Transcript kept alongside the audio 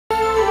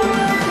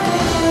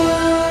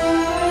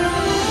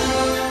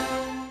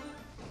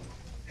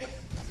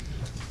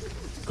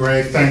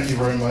Greg, thank you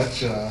very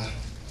much.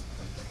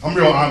 I'm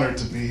real honored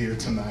to be here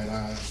tonight.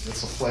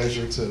 It's a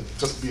pleasure to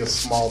just be a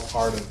small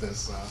part of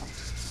this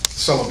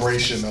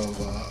celebration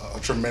of a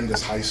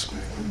tremendous high school.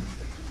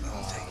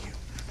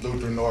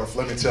 Lutheran North,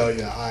 let me tell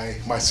you,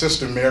 my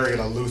sister married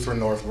a Lutheran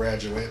North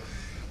graduate.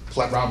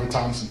 Robert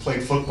Thompson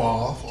played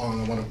football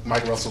on one of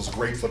Mike Russell's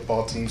great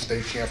football teams,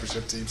 state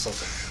championship team. So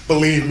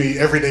believe me,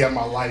 every day of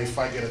my life,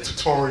 I get a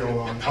tutorial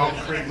on how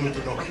great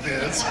Lutheran North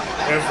is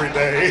every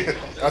day.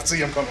 I see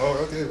him come,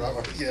 oh, okay,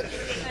 yeah.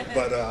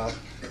 But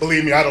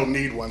believe me, I don't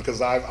need one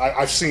because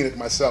I've seen it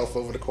myself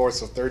over the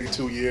course of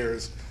 32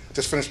 years.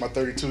 Just finished my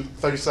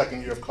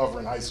 32nd year of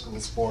covering high school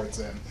sports,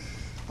 and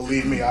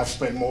believe me, I've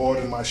spent more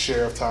than my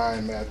share of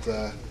time at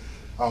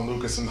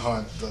Lucas and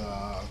Hunt.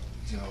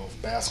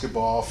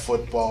 Basketball,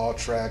 football,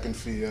 track and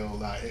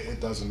field, it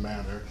doesn't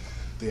matter.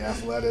 The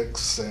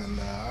athletics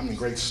and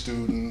great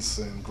students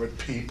and great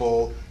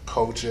people,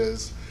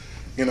 coaches.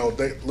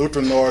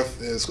 Lutheran North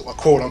is a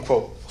quote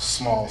unquote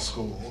small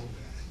school.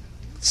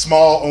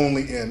 Small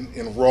only in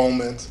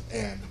enrollment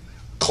and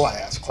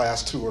class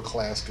 2 or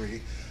class 3.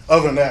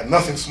 Other than that,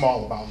 nothing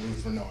small about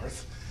Lutheran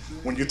North.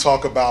 When you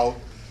talk about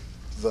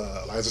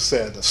as I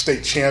said, the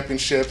state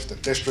championships, the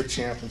district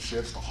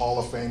championships, the Hall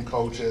of Fame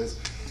coaches,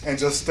 and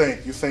just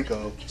you think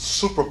of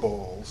Super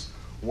Bowls,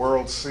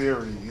 World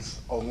Series,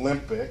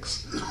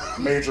 Olympics,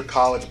 major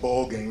college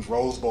bowl games,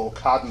 Rose Bowl,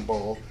 Cotton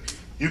Bowl.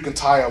 You can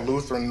tie a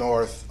Lutheran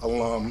North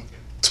alum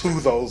to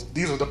those.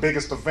 These are the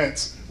biggest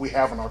events we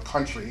have in our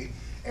country,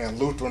 and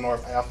Lutheran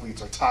North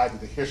athletes are tied to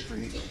the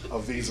history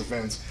of these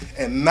events.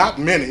 And not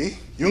many,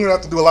 you're gonna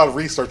have to do a lot of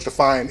research to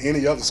find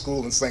any other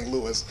school in St.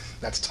 Louis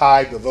that's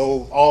tied to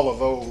all of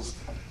those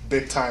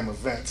big time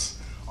events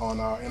in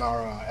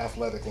our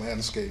athletic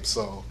landscape.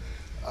 So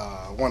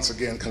once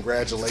again,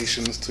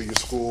 congratulations to your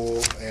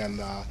school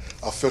and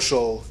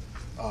official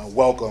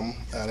welcome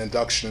and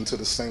induction into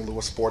the St.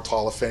 Louis Sports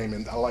Hall of Fame.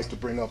 And I'd like to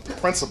bring up the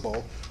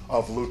principal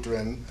of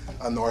Lutheran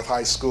North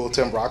High School,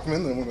 Tim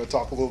Brackman, and we're going to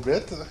talk a little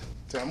bit.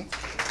 Tim.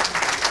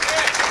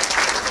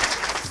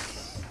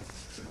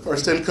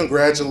 First, Tim,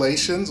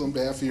 congratulations on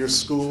behalf of your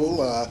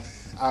school.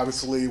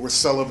 Obviously, we're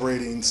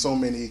celebrating so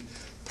many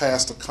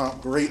past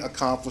great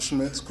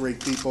accomplishments, great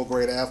people,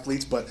 great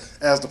athletes, but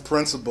as the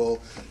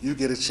principal, you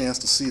get a chance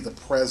to see the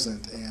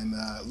present, and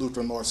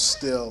Lutheran North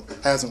still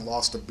hasn't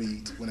lost a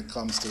beat when it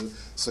comes to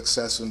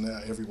success in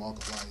every walk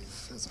of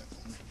life, isn't it?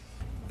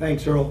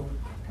 Thanks, Earl.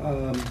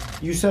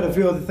 You said a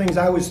few of the things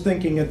I was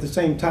thinking at the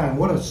same time.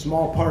 What a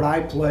small part I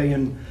play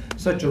in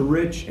such a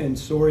rich and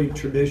storied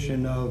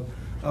tradition of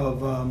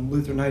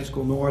Lutheran High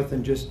School North,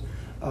 and just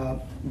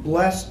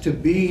blessed to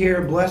be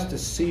here, blessed to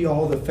see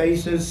all the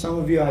faces. Some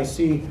of you I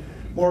see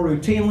more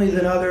routinely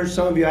than others.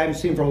 Some of you I haven't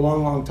seen for a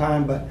long, long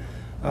time, but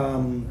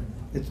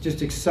it's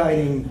just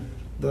exciting,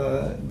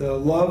 the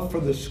love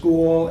for the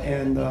school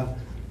and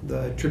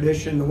the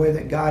tradition, the way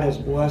that God has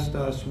blessed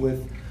us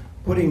with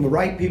putting the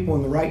right people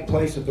in the right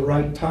place at the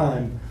right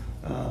time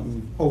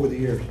over the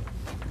years.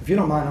 If you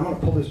don't mind, I'm going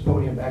to pull this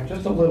podium back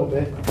just a little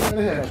bit.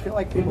 I feel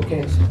like people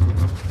can't see.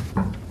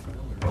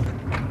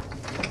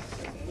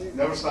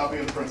 Never stop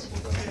being the principal.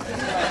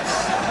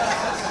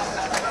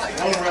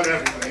 Don't run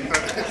everything.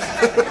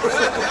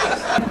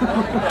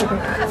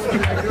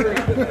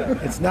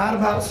 It's not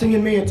about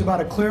seeing me, it's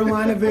about a clear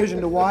line of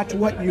vision to watch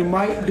what you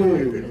might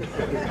do.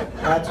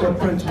 That's what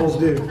principals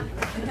do.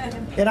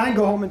 And I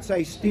go home and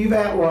say, Steve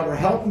Atwater,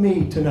 help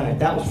me tonight.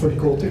 That was pretty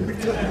cool too.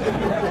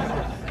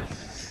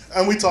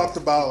 And we talked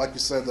about, like you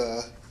said,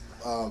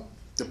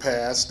 the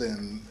past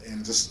and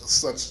just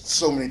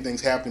so many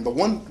things happening. But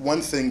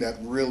one thing that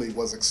really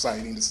was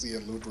exciting to see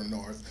at Lutheran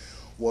North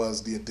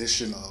was the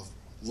addition of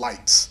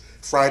lights.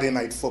 Friday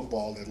night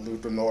football at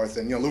Lutheran North,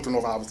 and Lutheran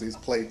North obviously has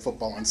played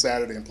football on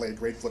Saturday and played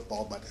great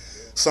football, but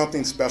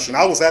something special.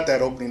 And I was at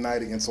that opening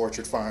night against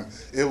Orchard Farm.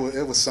 It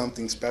was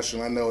something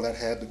special. I know that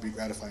had to be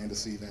gratifying to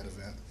see that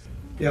event.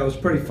 Yeah, it was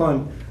pretty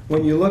fun.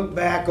 When you look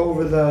back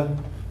over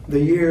the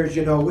years,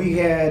 we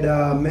had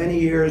many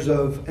years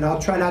of, and I'll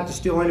try not to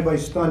steal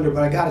anybody's thunder,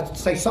 but I got to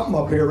say something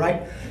up here,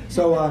 right?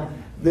 So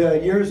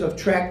the years of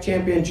track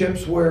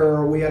championships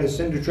where we had a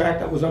cinder track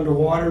that was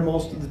underwater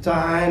most of the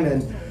time,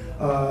 and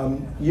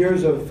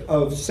years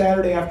of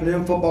Saturday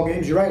afternoon football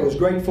games. You're right, it was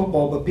great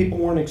football, but people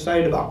weren't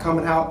excited about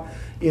coming out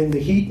in the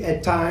heat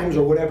at times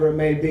or whatever it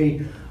may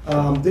be.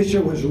 This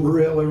year was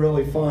really,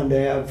 really fun to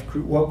have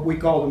what we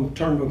termed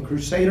them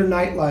Crusader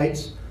Night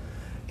Lights,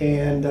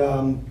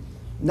 and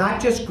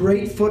not just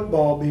great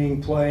football being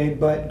played,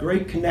 but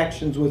great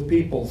connections with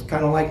people,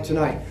 kind of like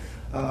tonight.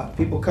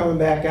 People coming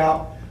back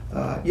out.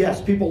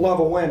 Yes, people love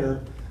a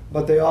winner,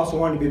 but they also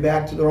wanted to be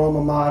back to their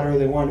alma mater.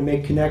 They wanted to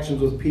make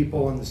connections with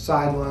people on the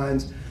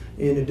sidelines,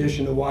 in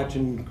addition to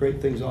watching great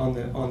things on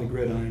the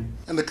gridiron.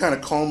 And to kind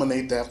of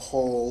culminate that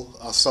whole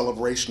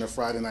celebration of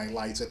Friday Night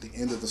Lights at the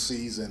end of the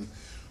season,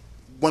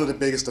 one of the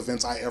biggest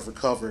events I ever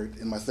covered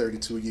in my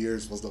 32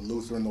 years was the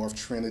Lutheran North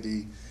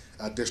Trinity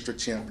district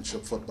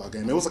championship football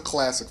game. It was a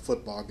classic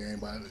football game,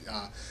 but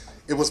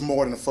it was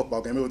more than a football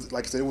game. It was,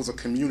 like I said, it was a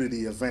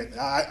community event.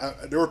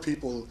 There were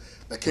people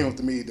that came up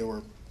to me that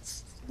were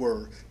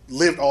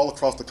lived all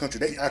across the country.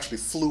 They actually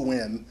flew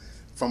in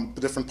from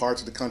different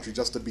parts of the country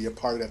just to be a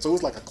part of that. So it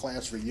was like a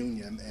class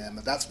reunion, and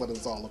that's what it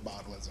was all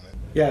about, wasn't it?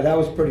 Yeah, that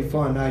was pretty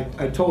fun.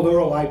 I told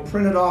Earl I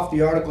printed off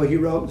the article he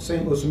wrote in the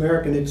St. Louis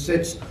American. It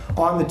sits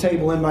on the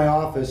table in my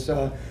office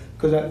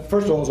because,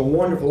 first of all, it was a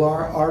wonderful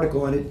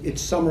article, and it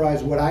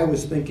summarized what I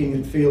was thinking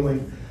and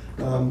feeling.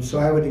 So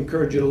I would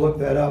encourage you to look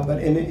that up.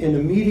 But an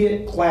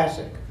immediate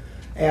classic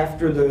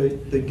after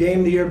the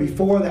game the year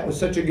before, that was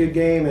such a good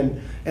game,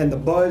 and the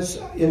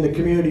buzz in the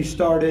community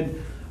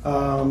started.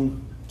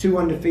 2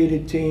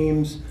 undefeated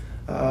teams,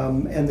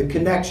 and the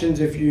connections.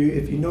 If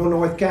you know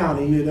North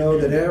County, you know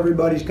that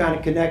everybody's kind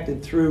of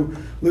connected through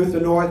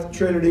Lutheran North,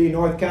 Trinity,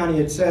 North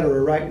County, etc.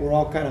 Right? We're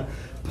all kind of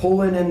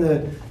pulling in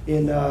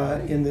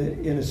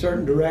a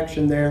certain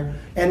direction there,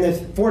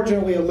 and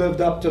fortunately it lived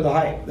up to the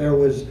hype. There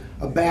was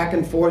a back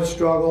and forth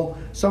struggle.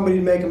 Somebody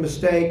would make a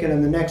mistake, and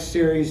in the next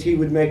series he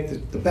would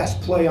make the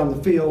best play on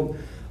the field.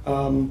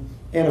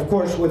 And of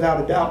course,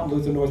 without a doubt,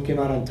 Lutheran North came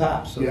out on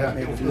top. So yeah, that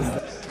made it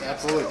good.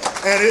 Absolutely.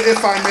 And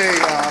if I may,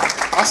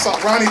 I saw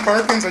Ronnie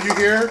Perkins. Are you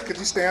here? Could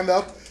you stand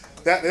up?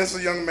 That is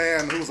a young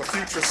man who's a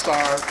future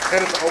star,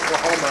 headed to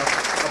Oklahoma.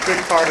 A big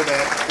part of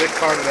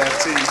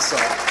that team. So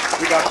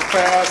we got the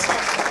past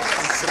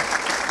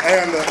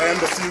and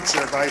the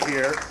future right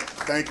here.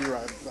 Thank you,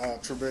 Rod.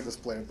 Tremendous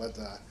player. But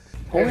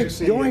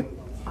the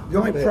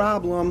only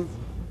problem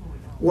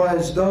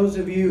was those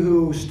of you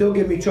who still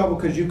give me trouble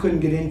because you couldn't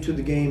get into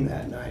the game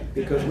that night,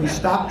 because we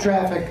stopped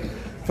traffic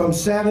from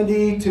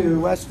 70 to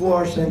West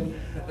Florissant,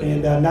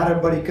 and not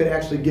everybody could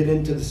actually get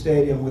into the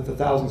stadium with the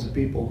thousands of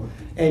people.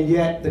 And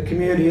yet the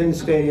community in the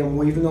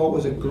stadium, even though it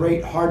was a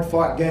great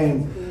hard-fought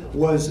game,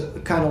 was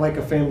kind of like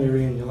a family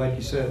reunion. Like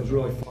you said, it was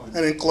really fun.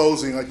 And in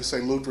closing, like you say,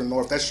 Lutheran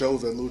North, that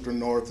shows that Lutheran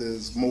North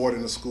is more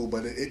than a school,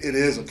 but it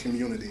is a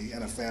community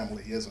and a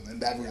family, isn't it?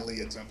 And that really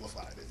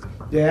exemplified it.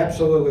 Yeah,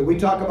 absolutely. We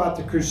talk about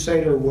the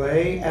Crusader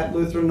way at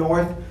Lutheran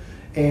North,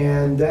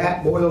 and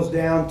that boils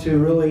down to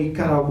really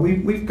kind of,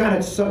 we've kind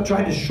of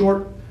tried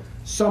to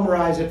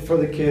summarize it for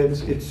the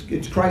kids.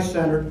 It's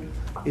Christ-centered.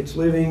 It's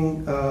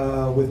living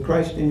with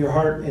Christ in your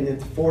heart and at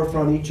the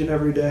forefront each and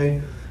every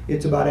day.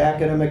 It's about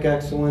academic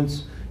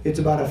excellence. It's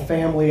about a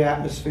family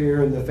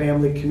atmosphere and the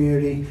family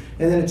community.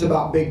 And then it's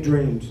about big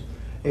dreams.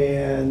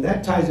 And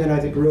that ties in, I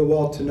think, real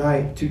well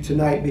tonight,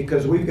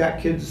 because we've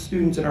got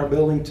students in our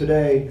building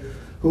today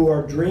who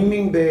are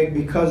dreaming big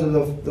because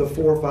of the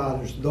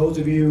forefathers. Those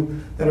of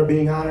you that are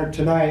being honored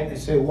tonight, they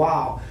say,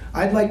 wow,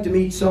 I'd like to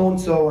meet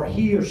so-and-so, or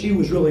he or she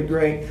was really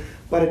great.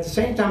 But at the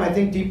same time, I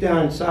think deep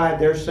down inside,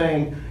 they're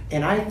saying,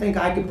 and I think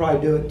I could probably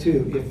do it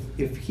too.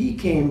 If he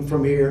came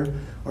from here,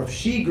 or if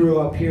she grew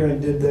up here and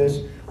did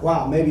this,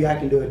 wow, maybe I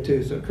can do it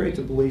too. So it creates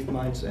a belief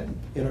mindset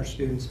in our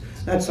students.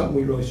 That's something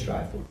we really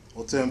strive for.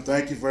 Well, Tim,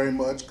 thank you very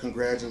much.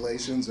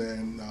 Congratulations.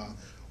 And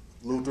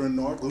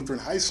Lutheran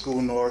High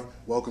School North,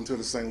 welcome to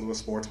the St. Louis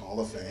Sports Hall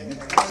of Fame.